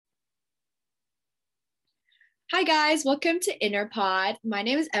Hi guys, welcome to InnerPod. My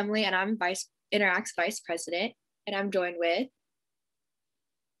name is Emily and I'm Interact's Vice President, and I'm joined with.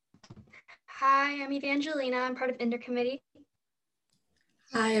 Hi, I'm Evangelina. I'm part of Intercommittee.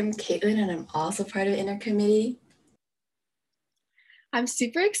 Hi, I'm Caitlin and I'm also part of Intercommittee. I'm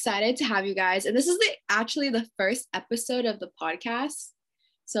super excited to have you guys, and this is actually the first episode of the podcast,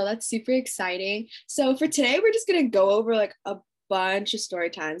 so that's super exciting. So for today, we're just gonna go over like a bunch of story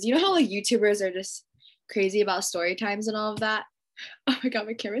times. You know how like YouTubers are just crazy about story times and all of that? Oh my god,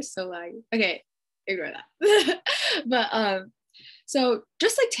 my camera's so laggy. Okay, ignore that. But so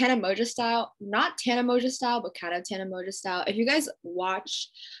just like Tana Moja style, not Tana Moja style, but kind of Tana Moja style. If you guys watch,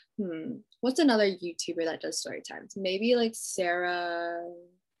 what's another YouTuber that does story times? Maybe like Sarah.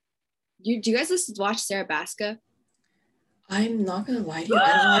 Do you guys watch Sarah Baska? I'm not gonna lie to you,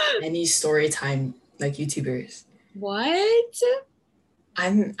 I don't watch any story time like YouTubers. What?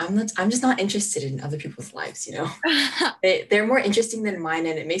 I'm just not interested in other people's lives, you know. They're more interesting than mine,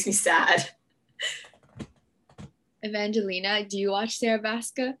 and it makes me sad. Evangelina, do you watch Sarah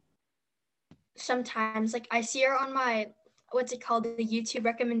Baska? Sometimes, like I see her on my, what's it called, the YouTube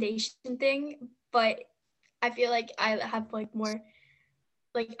recommendation thing, but I feel like I have like more,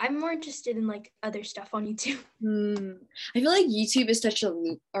 like I'm more interested in like other stuff on YouTube. I feel like YouTube is such a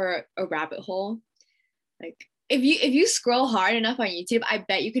loop or a rabbit hole. Like if you scroll hard enough on YouTube, I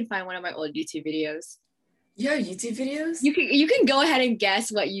bet you can find one of my old YouTube videos. Yeah, YouTube videos? You can go ahead and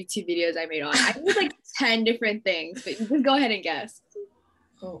guess what YouTube videos I made on. I made like 10 different things, but you can go ahead and guess.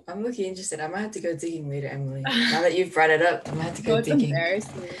 Oh, I'm looking interested. I might have to go digging later, Emily. Now that you've brought it up, I might have to go digging.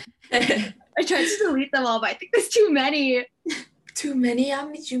 Embarrassing. I tried to delete them all, but I think there's too many. Too many? How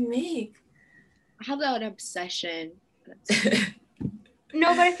many did you make? I have an obsession.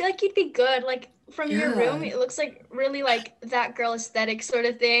 No, but I feel like you'd be good. Like from your room, it looks like really like that girl aesthetic sort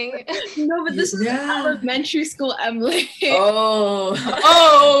of thing. No, but this is elementary school Emily. Oh.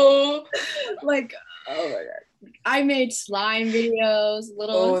 Like, oh my god. I made slime videos,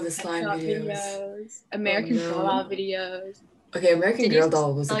 the slime videos. American Girl doll videos. Okay, American Girl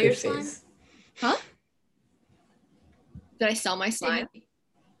doll was a good phase. Huh? Did I sell my slime?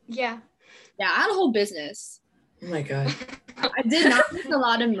 Yeah. Yeah, I had a whole business. Oh my god. I did not make a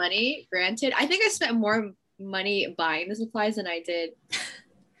lot of money, granted. I think I spent more money buying the supplies than I did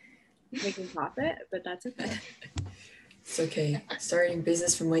making profit, but that's okay. It's okay. Starting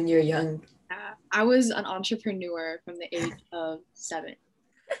business from when you're young. I was an entrepreneur from the age of 7.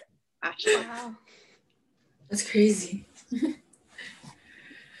 Actually. Wow. That's crazy.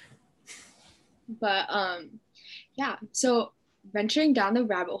 But yeah, so venturing down the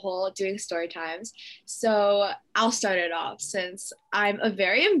rabbit hole doing story times. So I'll start it off since I'm a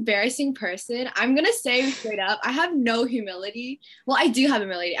very embarrassing person. I'm gonna say straight up, I have no humility. Well, I do have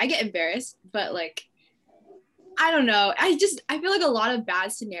humility. I get embarrassed, but like I don't know. I feel like a lot of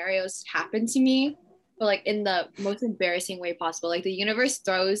bad scenarios happen to me, but like in the most embarrassing way possible. Like the universe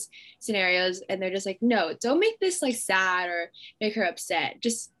throws scenarios and they're just like, no, don't make this like sad or make her upset.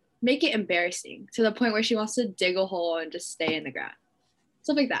 Just make it embarrassing to the point where she wants to dig a hole and just stay in the ground.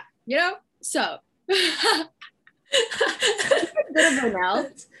 Stuff like that, you know? So go to Burnell.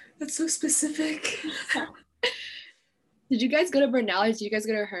 That's so specific. Did you guys go to Burnell or did you guys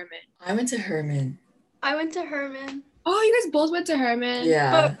go to Herman? I went to Herman. I went to Herman. Oh, you guys both went to Herman?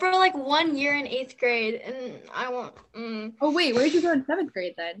 Yeah. But for like 1 year in 8th grade, and I won't. Oh wait, where did you go in 7th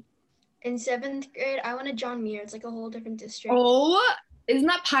grade then? In 7th grade, I went to John Muir. It's like a whole different district. Oh, isn't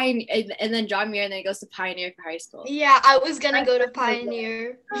that Pioneer? And then John Muir, and then it goes to Pioneer for high school. Yeah, I was gonna go to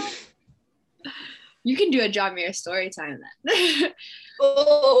Pioneer. You can do a John Muir story time then.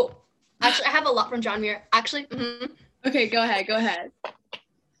 Oh, actually, I have a lot from John Muir. Actually. Okay, go ahead.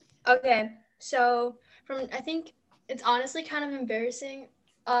 Okay, so I think it's honestly kind of embarrassing,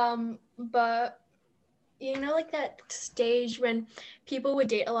 but you know, like that stage when people would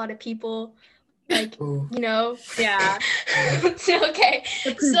date a lot of people, like Ooh. you know. Yeah. Okay.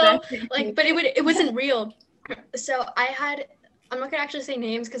 So like, but it wasn't real. So I'm not gonna actually say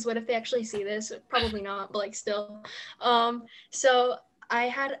names because what if they actually see this? Probably not, but like still. So I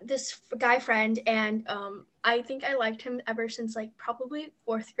had this guy friend, and I think I liked him ever since like probably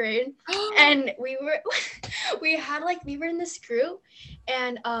 4th grade, and we were in this group,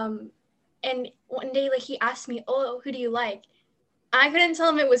 and one day like he asked me, "Oh, who do you like?" I couldn't tell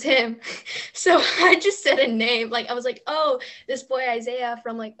him it was him, so I just said a name. Like I was like, "Oh, this boy Isaiah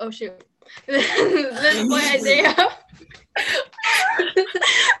from like oh shoot, this boy Isaiah."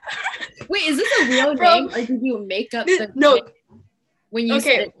 Wait, is this a real name or did you make up the no? name when you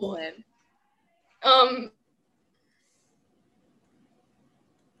said it to him?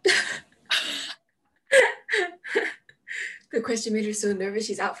 The question made her so nervous.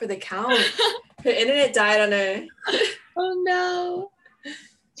 She's out for the count. Her internet died on her. Oh no.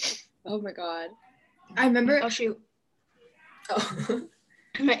 Oh my god. I remember. Oh shoot. Oh.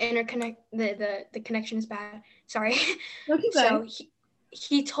 My interconnect, the connection is bad. Sorry. Okay. So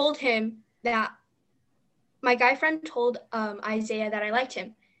he told him that my guy friend told Isaiah that I liked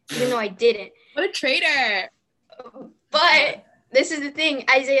him, even though I didn't. What a traitor. But this is the thing,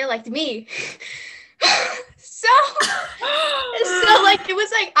 Isaiah liked me. So like it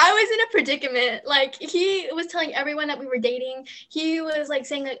was like I was in a predicament. Like he was telling everyone that we were dating. He was like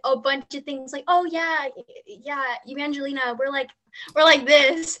saying like a bunch of things like, oh yeah, Evangelina, we're like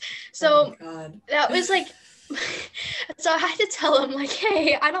this. So that was like so I had to tell him like,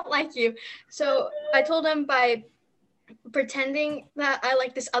 hey, I don't like you. So I told him by pretending that I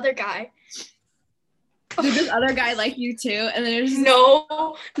like this other guy. Did this other guy like you too? And then it was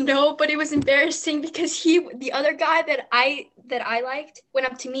no, but it was embarrassing because the other guy that I liked went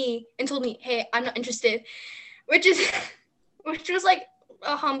up to me and told me, hey, I'm not interested, which was like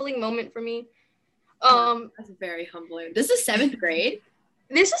a humbling moment for me. That's very humbling. This is 7th grade?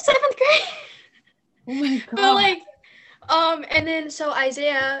 This is 7th grade. Oh my god. But like, and then so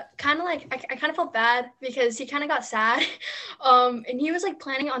Isaiah kind of like, I kind of felt bad because he kind of got sad. And he was like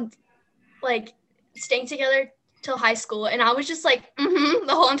planning on like staying together till high school. And I was just like, the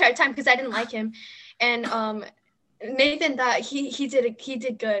whole entire time because I didn't like him. And Nathan thought he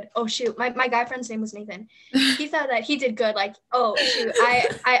did good. Oh shoot, my guy friend's name was Nathan. He thought that he did good. Like, oh shoot,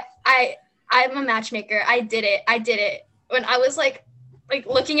 I'm a matchmaker. I did it. When I was like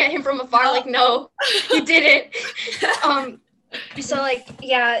looking at him from afar, like, no, he didn't. So like,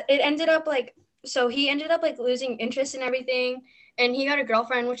 yeah, it ended up like, so he ended up like losing interest in everything, and he got a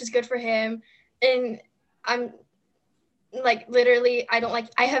girlfriend, which is good for him. And I'm like, literally, I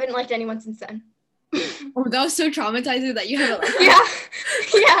haven't liked anyone since then. Oh, that was so traumatizing that you haven't liked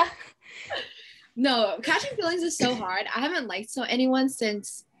yeah. No, catching feelings is so hard. I haven't liked anyone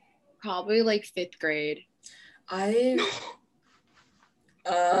since probably like 5th grade.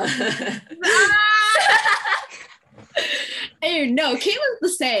 Hey, no, Caitlin's the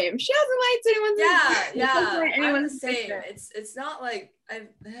same. She hasn't liked anyone. I'm the same. It's not like I've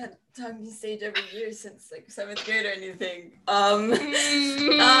had talking stage every year since like 7th grade or anything. I'm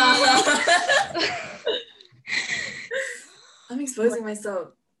exposing myself.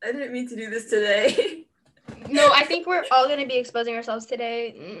 I didn't mean to do this today. No, I think we're all gonna be exposing ourselves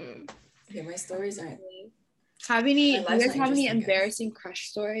today. Okay, my stories aren't. Do you guys have any embarrassing crush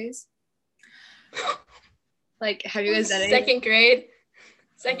stories? Like, have you guys done any? Second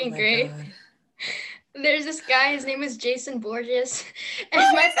grade. God. There's this guy, his name is Jason Borges, and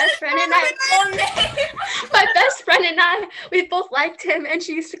my best friend and I, we both liked him, and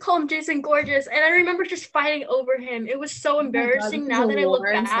she used to call him Jason Gorgeous, and I remember just fighting over him. It was so embarrassing now that I look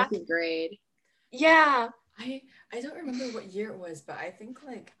back. 2nd grade. Yeah. I don't remember what year it was, but I think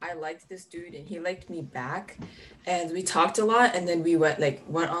like I liked this dude and he liked me back, and we talked a lot, and then we went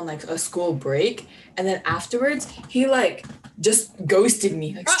on like a school break, and then afterwards he like just ghosted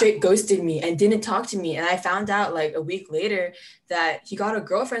me, like straight ghosted me, and didn't talk to me. And I found out like a week later that he got a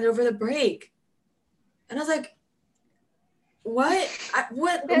girlfriend over the break, and I was like, what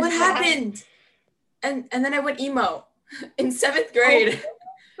happened? And then I went emo in 7th grade.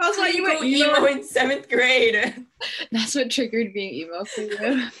 That's why you went emo in 7th grade. That's what triggered being emo for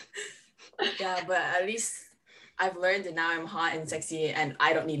you. Yeah, but at least I've learned, and now I'm hot and sexy, and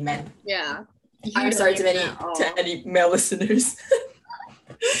I don't need men. Yeah. I'm sorry to any male listeners.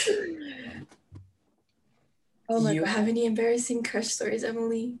 Oh my Do you God. have any embarrassing crush stories,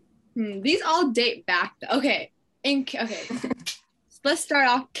 Emily? These all date back. Okay. Let's start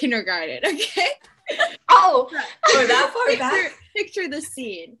off kindergarten. Okay. Oh, that far back. Picture the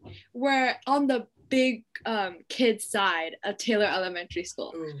scene where on the big kids side of Taylor Elementary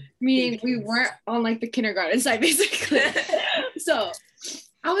School, meaning we weren't on like the kindergarten side basically. So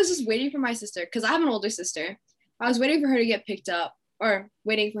I was just waiting for my sister, because I have an older sister. I was waiting for her to get picked up, or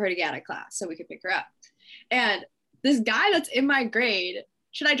waiting for her to get out of class so we could pick her up. And this guy that's in my grade,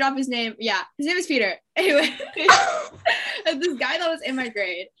 should I drop his name? Yeah, his name is Peter. Anyway, and this guy that was in my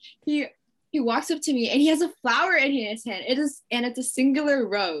grade, he walks up to me and he has a flower in his hand. It's a singular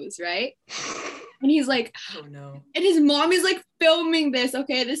rose, right? And he's like, oh no. And his mom is like filming this.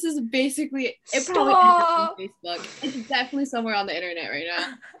 Okay, this is basically it. Probably on Facebook. It's definitely somewhere on the internet right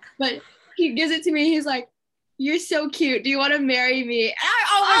now. But he gives it to me. He's like, "You're so cute. Do you want to marry me?"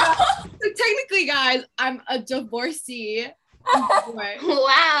 Oh my God. So technically, guys, I'm a divorcee.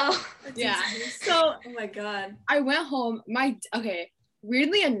 Wow. Yeah. So oh my God. I went home.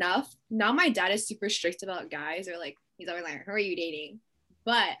 Weirdly enough, now my dad is super strict about guys, or like He's always like, who are you dating?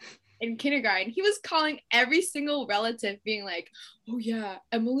 But in kindergarten, he was calling every single relative, being like, oh yeah,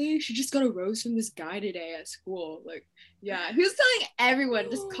 Emily, she just got a rose from this guy today at school. Like, yeah, he was telling everyone,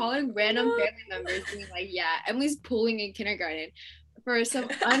 just calling random family members, being like, yeah, Emily's pooling in kindergarten for some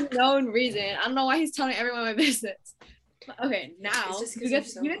unknown reason. I don't know why he's telling everyone my business. But okay, now you get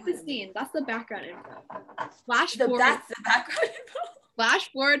the scene. That's the background info. Flash forward. That's the background info.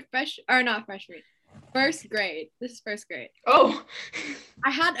 Flash forward, first grade. This is first grade. Oh.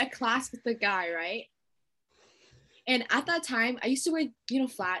 I had a class with the guy, right? And at that time, I used to wear,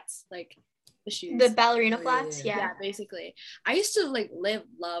 flats, like the shoes. The ballerina flats? Yeah. Yeah, basically. I used to like live,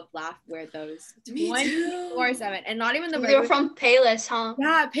 love, laugh, wear those 24/7. And not even the They were from Payless, huh?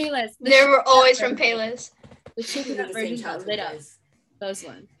 Yeah, Payless. They were always from Payless. The chicken versions that lit up. Those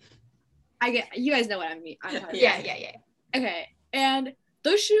ones. You guys know what I mean. Yeah. Okay. And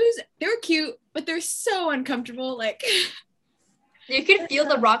those shoes, they were cute, but they're so uncomfortable. Like you could feel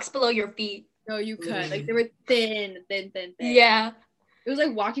the rocks below your feet. No, you could. Like they were thin. Yeah. It was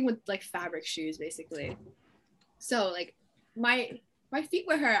like walking with like fabric shoes, basically. So like my feet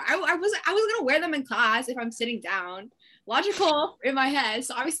were hurt. I was gonna wear them in class if I'm sitting down. Logical in my head.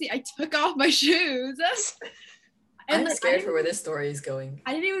 So obviously I took off my shoes. And I'm scared for where this story is going.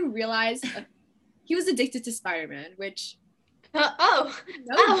 I didn't even realize he was addicted to Spider-Man, which oh.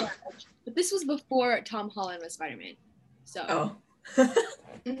 But this was before Tom Holland was Spider-Man. So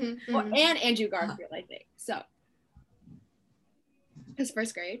and Andrew Garfield, I think. So because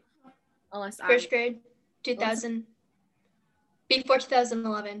first grade. First grade, 2000. Before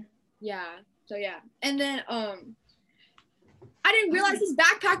 2011. Yeah. So yeah. And then I didn't realize his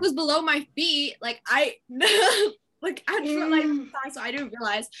backpack was below my feet. Like I had short legs, so I didn't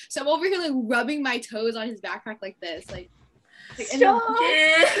realize. So I'm over here like rubbing my toes on his backpack like this, like and then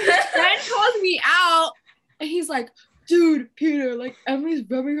his friend calls me out, and he's like, "Dude, Peter, like Emily's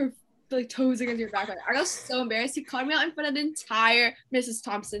rubbing her like toes against your backpack." I got so embarrassed. He called me out in front of the entire Mrs.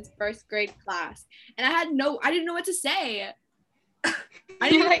 Thompson's first grade class, and I didn't know what to say. I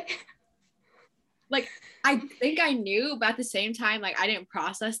didn't like. I think I knew, but at the same time, like I didn't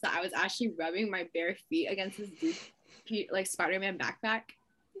process that I was actually rubbing my bare feet against this like Spider-Man backpack.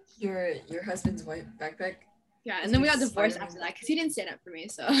 Your husband's white backpack? Yeah, and then we got divorced after that because he didn't stand up for me.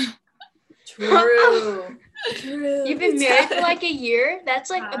 So True. You've been married for like a year? That's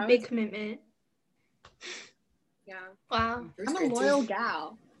like a big commitment. Yeah. Wow. I'm a loyal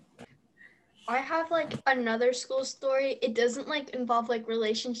gal. I have like another school story. It doesn't like involve like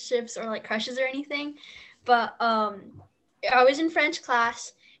relationships or like crushes or anything, but I was in French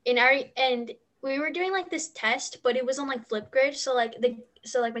class and we were doing like this test, but it was on like Flipgrid. So like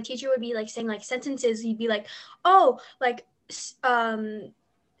my teacher would be like saying like sentences. He'd be like, oh, like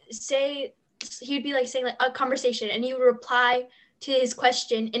he'd be like saying like a conversation, and you would reply to his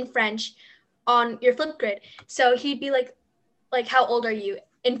question in French on your Flipgrid. So he'd be like how old are you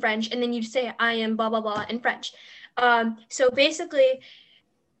in French, and then you'd say I am blah blah blah in French. So basically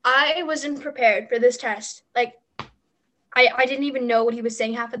I wasn't prepared for this test. Like I didn't even know what he was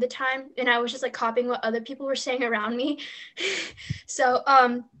saying half of the time, and I was just like copying what other people were saying around me. So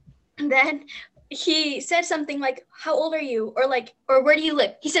then he said something like, how old are you? Or where do you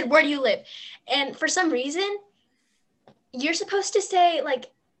live? He said, where do you live? And for some reason, you're supposed to say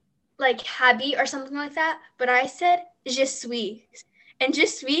like habi or something like that, but I said je suis. And je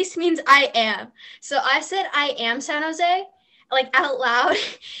suis means I am. So I said I am San Jose, like out loud.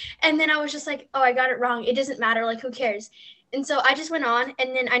 And then I was just like, oh, I got it wrong. It doesn't matter. Like, who cares? And so I just went on,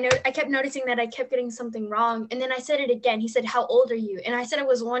 and then I kept noticing that I kept getting something wrong. And then I said it again. He said, how old are you? And I said I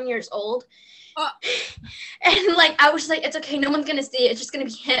was 1 year old. And like, I was just like, it's okay. No one's going to see it. It's just going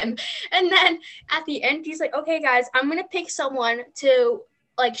to be him. And then at the end, he's like, okay, guys, I'm going to pick someone to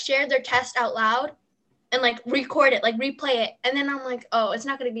like share their test out loud and like record it, like replay it. And then I'm like, oh, it's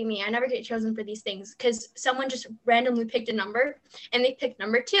not going to be me. I never get chosen for these things because someone just randomly picked a number and they picked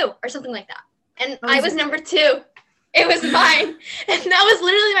number 2 or something like that. And I was number 2. It was mine. And that was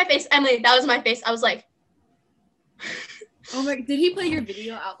literally my face. Emily, that was my face. I was like. Oh my, did he play your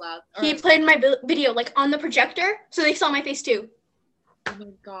video out loud? Or... He played my video like on the projector. So they saw my face too. Oh my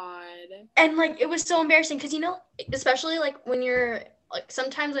God. And like, it was so embarrassing because, you know, especially like when you're like,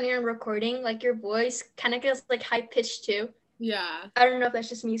 sometimes when you're recording, like your voice kind of gets like high pitched too. Yeah. I don't know if that's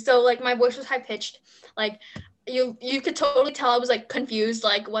just me. So like my voice was high pitched. Like you could totally tell I was like confused,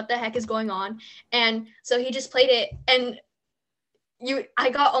 like what the heck is going on. And so he just played it, and I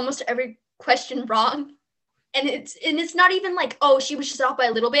got almost every question wrong. And it's not even like, oh, she was just off by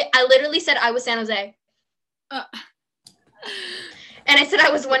a little bit. I literally said I was San Jose. And I said I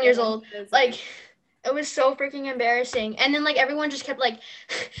was 1 year old. Like, It was so freaking embarrassing. And then like everyone just kept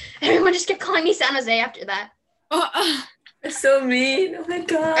calling me San Jose after that. It's so mean. Oh my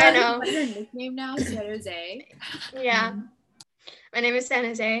god. I know. What's your nickname now? San Jose? Yeah. My name is San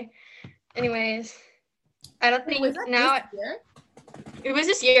Jose. Anyways, I don't think Was that now this year? it was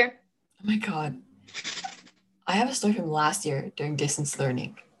this year. Oh my god. I have a story from last year during distance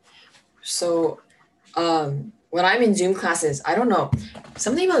learning. So, when I'm in Zoom classes, I don't know.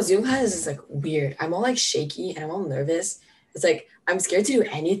 Something about Zoom classes is like weird. I'm all like shaky and I'm all nervous. It's like I'm scared to do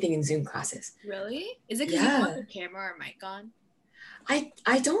anything in Zoom classes. Really? Is it because you don't have the camera or mic on?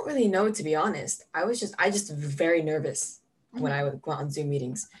 I don't really know, to be honest. I just very nervous when I would go on Zoom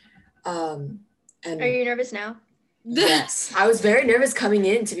meetings. And Are you nervous now? yes, I was very nervous coming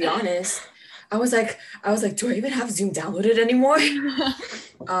in, to be honest. I was like, do I even have Zoom downloaded anymore?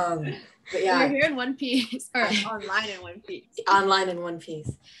 But yeah. You're here in one piece, or online in one piece. Online in one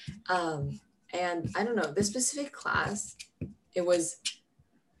piece. And I don't know, this specific class, it was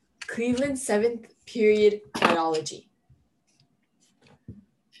Cleveland 7th period biology.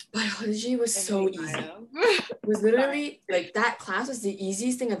 Biology was so easy. It was literally like that class was the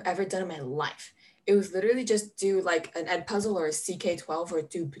easiest thing I've ever done in my life. It was literally just do like an Ed puzzle or a CK12 or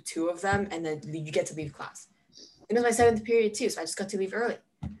do 2 of them, and then you get to leave class. And it was my 7th period too, so I just got to leave early.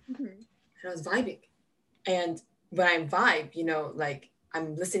 Mm-hmm. And I was vibing. And when I vibe, you know, like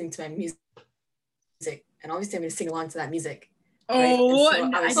I'm listening to my music, and obviously I'm going to sing along to that music. Oh,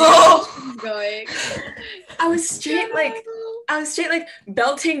 right? So I was straight like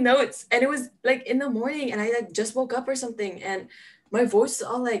belting notes, and it was like in the morning, and I like just woke up or something, and my voice is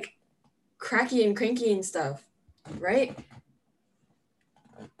all like cracky and cranky and stuff, right?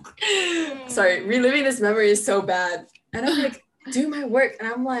 Sorry, reliving this memory is so bad. And I'm like doing my work, and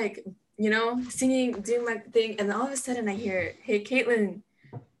I'm like, you know, singing, doing my thing, and then all of a sudden I hear, "Hey, Caitlin,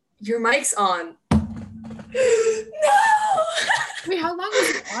 your mic's on." No! Wait, how long was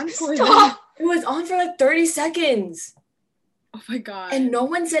it on for? It was on for like 30 seconds. Oh my god. And no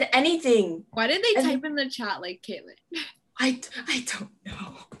one said anything. Why did they type in the chat like Caitlin? I don't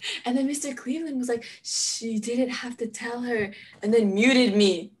know. And then Mr. Cleveland was like, she didn't have to tell her, and then muted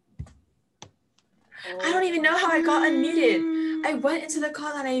me. I don't even know how I got unmuted. I went into the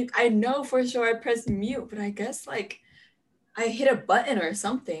call and I know for sure I pressed mute, but I guess like I hit a button or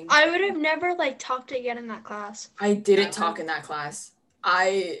something. I would have never like talked again in that class. I didn't talk in that class.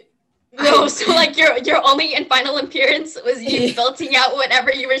 So like your only and final appearance was you belting out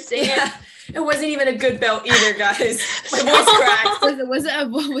whatever you were singing. Yeah. It wasn't even a good belt either, guys. My voice cracked. Was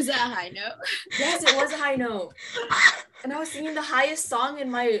it a high note? Yes, it was a high note. And I was singing the highest song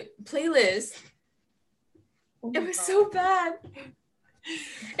in my playlist. Oh it was so bad.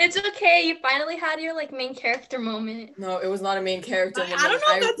 It's okay. You finally had your like main character moment. No, it was not a main character moment. I don't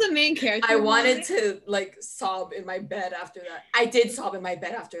know if that's a main character I wanted to like sob in my bed after that. I did sob in my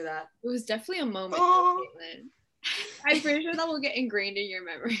bed after that. It was definitely a moment, though, Caitlin. I'm pretty sure that will get ingrained in your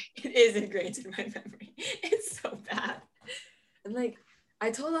memory. It is ingrained in my memory. It's so bad. And like,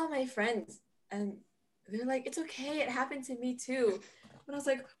 I told all my friends, and they're like, "It's okay. It happened to me too." And I was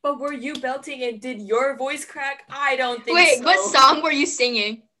like, "But were you belting and did your voice crack?" I don't think so. Wait, what song were you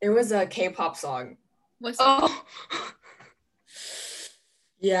singing? It was a K-pop song. What song? Oh.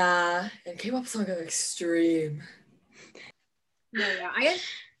 Yeah, and K-pop songs are extreme. No, yeah. I guess,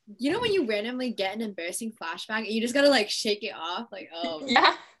 you know when you randomly get an embarrassing flashback and you just gotta like shake it off? Like, oh.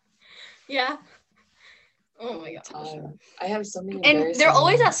 Yeah. Oh my gosh. I have something embarrassing. And they're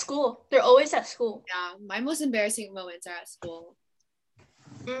always at school. Yeah, my most embarrassing moments are at school.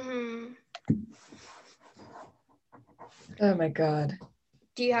 Mm-hmm. Oh my god.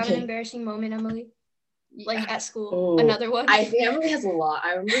 Do you have an embarrassing moment, Emily? Like at school? Oh, another one? I think Emily has a lot.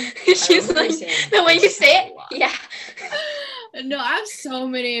 I remember. She's like, the way you say it? Yeah. No, I have so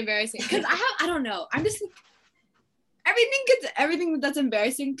many embarrassing, because I don't know. I'm just like, everything that's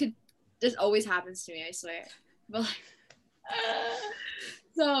embarrassing just always happens to me, I swear. But like,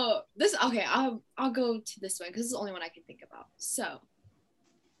 so this, okay, I'll go to this one because it's the only one I can think about. So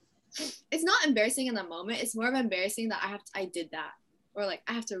it's not embarrassing in the moment. It's more of embarrassing that I did that, or like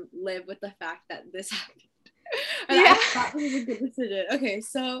I have to live with the fact that this happened. Yeah. That was a good decision. Okay,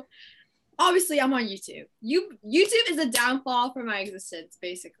 so obviously I'm on YouTube. YouTube is a downfall for my existence,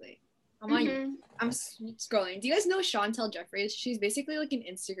 basically. I'm on YouTube. I'm scrolling. Do you guys know Chantel Jeffries? She's basically like an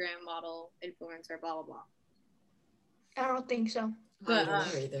Instagram model, influencer, blah blah blah. I don't think so. But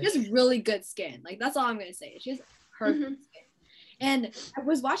she has really good skin. Like that's all I'm gonna say. She has perfect skin. And I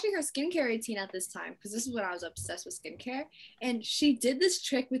was watching her skincare routine at this time because this is when I was obsessed with skincare. And she did this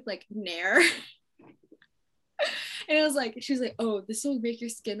trick with like Nair. And it was like, she was like, oh, this will make your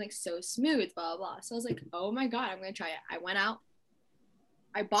skin like so smooth, blah, blah, blah. So I was like, oh my God, I'm going to try it. I went out.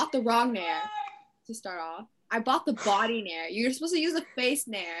 I bought the wrong Nair to start off. I bought the body Nair. You're supposed to use a face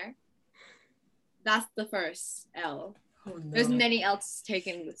Nair. That's the first L. Oh, no. There's many L's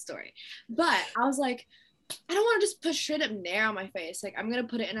taken in the story. But I was like, I don't want to just put straight up Nair on my face. Like, I'm going to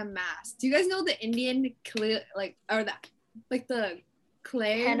put it in a mask. Do you guys know the Indian clay, like, or that, like the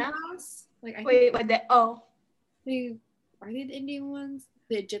clay mask? Like, I wait, are they the Indian ones?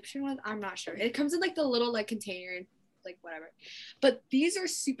 The Egyptian ones? I'm not sure. It comes in like the little like container, like whatever. But these are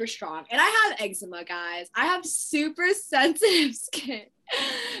super strong. And I have eczema, guys. I have super sensitive skin.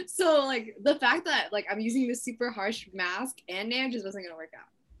 So like the fact that like I'm using this super harsh mask and Nair just wasn't gonna work out.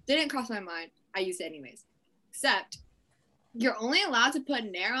 Didn't cross my mind. I used it anyways. Except you're only allowed to put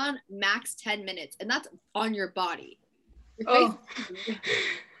Nair on max 10 minutes, and that's on your body. Your face.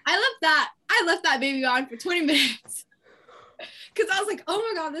 I left that baby on for 20 minutes. Cause I was like, oh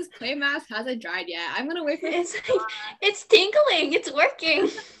my God, this clay mask hasn't dried yet. I'm gonna wait for it. It's tingling. It's working.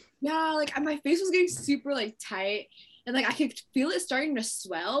 Yeah, like my face was getting super like tight, and like I could feel it starting to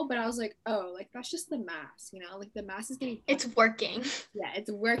swell. But I was like, oh, like that's just the mask, you know? Like the mask is getting. It's working. Yeah, it's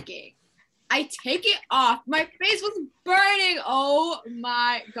working. I take it off. My face was burning. Oh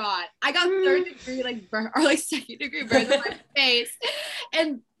my God, I got third degree like burn or like second degree burns on my face,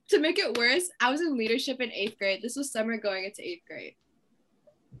 and. To make it worse, I was in leadership in 8th grade. This was summer going into 8th grade.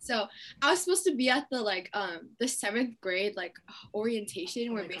 So I was supposed to be at the like the 7th grade like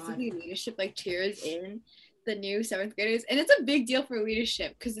orientation where basically leadership like cheers in the new 7th graders, and it's a big deal for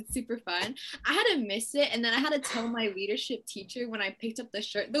leadership because it's super fun. I had to miss it, and then I had to tell my leadership teacher when I picked up the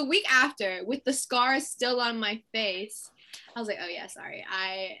shirt the week after with the scars still on my face. I was like, oh yeah, sorry,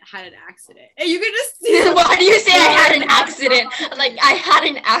 I had an accident. And you could just see why do you say I had an accident? Like, I had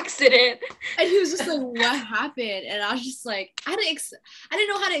an accident. And he was just like, what happened? And I was just like, I didn't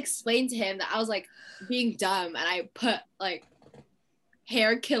know how to explain to him that I was like being dumb and I put like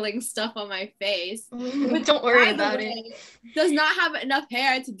hair killing stuff on my face. But don't worry about it. Does not have enough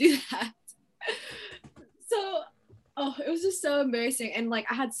hair to do that. So, it was just so embarrassing. And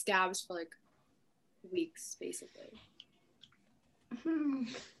like I had scabs for like weeks basically.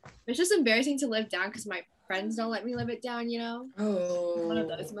 It's just embarrassing to live down because my friends don't let me live it down, you know? Oh, one of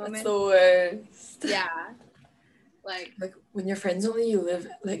those moments. That's the worst. Yeah. Like when your friends only you live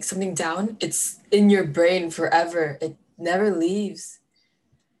like something down, it's in your brain forever. It never leaves.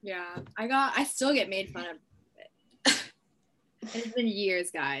 Yeah. I still get made fun of it. It's been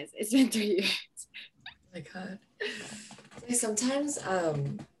years, guys. It's been 3 years. Oh my God. Sometimes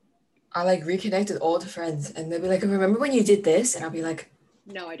I like reconnect with old friends and they'll be like, remember when you did this? And I'll be like,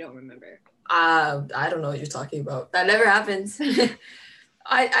 no, I don't remember. I don't know what you're talking about. That never happens.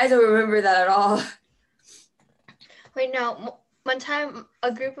 I don't remember that at all. Wait, no. One time,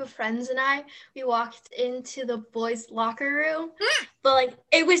 a group of friends and we walked into the boys' locker room, but like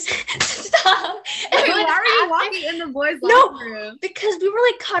it was stop. Wait, why are you walking in the boys' locker room? Because we were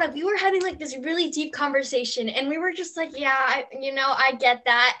like caught up. We were having like this really deep conversation, and we were just like, yeah, I get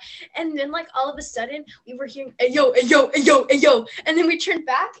that. And then like all of a sudden, we were hearing, "Ay yo, ay yo, ay yo, ay yo," and then we turned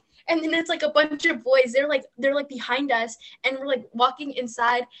back. And then it's like a bunch of boys. They're like behind us, and we're like walking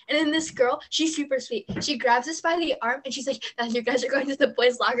inside. And then this girl, she's super sweet. She grabs us by the arm, and she's like, "You guys are going to the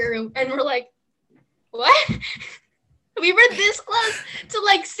boys' locker room." And we're like, "What?" We were this close to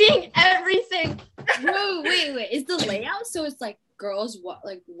like seeing everything. Whoa, wait! Is the layout so it's like girls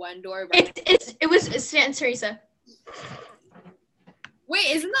like one door? It was Santa Teresa. Wait,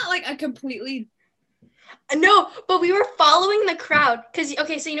 isn't that like a completely? No, but we were following the crowd because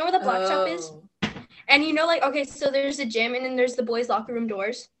so you know where the block shop is, and you know like so there's a gym and then there's the boys' locker room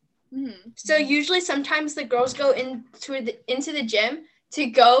doors. Mm-hmm. So usually sometimes the girls go into the gym to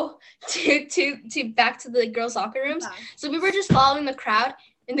go to back to the girls' locker rooms. Yeah. So we were just following the crowd.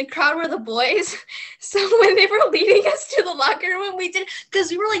 And the crowd were the boys. So when they were leading us to the locker room, we did because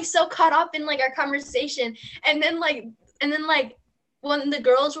we were like so caught up in like our conversation, and then when the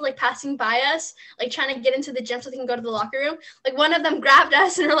girls were like passing by us, like trying to get into the gym so they can go to the locker room, like one of them grabbed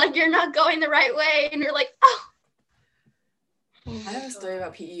us and were like, "You're not going the right way." And we're like, "Oh." I have a story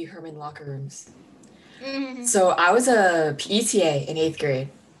about PE Herman locker rooms. Mm-hmm. So I was a PE TA in 8th grade.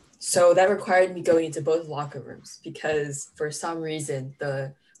 So that required me going into both locker rooms because for some reason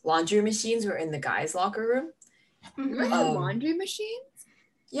the laundry machines were in the guys' locker room. Mm-hmm. Laundry machines?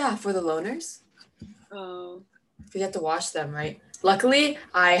 Yeah, for the loners. Oh. You have to wash them, right? Luckily,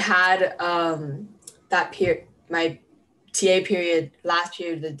 I had my TA period, last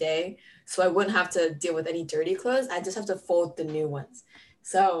period of the day, so I wouldn't have to deal with any dirty clothes. I just have to fold the new ones.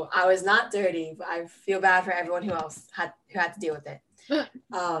 So I was not dirty, but I feel bad for everyone who had to deal with it.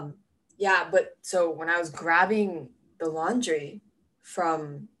 Yeah, but so when I was grabbing the laundry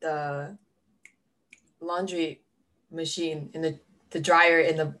from the laundry machine in the dryer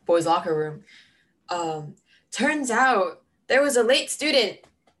in the boys' locker room, turns out there was a late student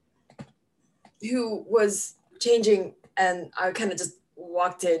who was changing, and I kind of just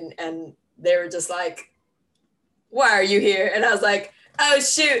walked in, and they were just like, "Why are you here?" And I was like, "Oh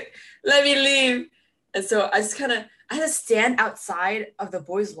shoot, let me leave." And so I had to stand outside of the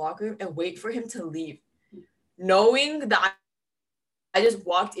boys' locker room and wait for him to leave, knowing that I just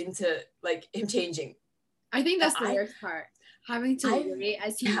walked into like him changing. I think that's the worst part. Having to wait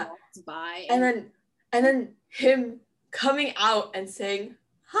as he walks by. And then him coming out and saying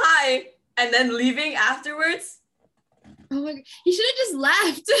hi and then leaving afterwards. Oh my God. He should have just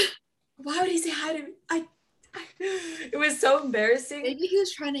left. Why would he say hi to me? It was so embarrassing. Maybe he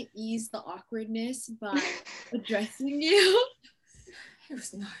was trying to ease the awkwardness by addressing you.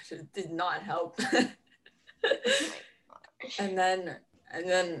 It did not help. And then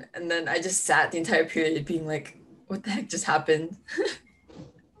I just sat the entire period being like, what the heck just happened?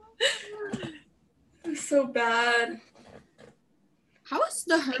 It was so bad. How was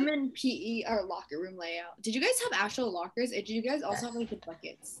the Herman PE or locker room layout? Did you guys have actual lockers, or did you guys also have like the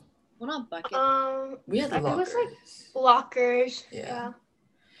buckets? Well, not buckets. We had the lockers. It was like lockers. Yeah.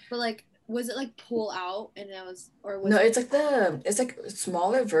 But like, was it like pull out and it was, or was No, it's like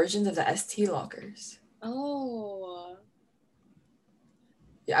smaller versions of the ST lockers. Oh.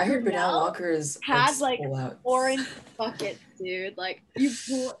 Yeah, I heard banana lockers had like pull-outs. orange buckets, dude. Like you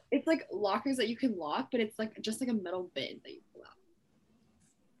pull, it's like lockers that you can lock, but it's like just like a metal bin that you pull out.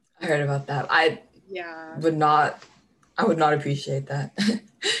 I heard about that. I would not appreciate that.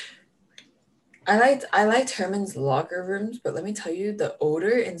 I liked Herman's locker rooms, but let me tell you, the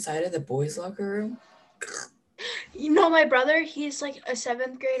odor inside of the boys' locker room. You know, my brother, he's like a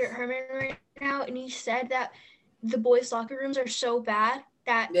 7th grader at Herman right now, and he said that the boys' locker rooms are so bad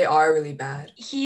that they are really bad. He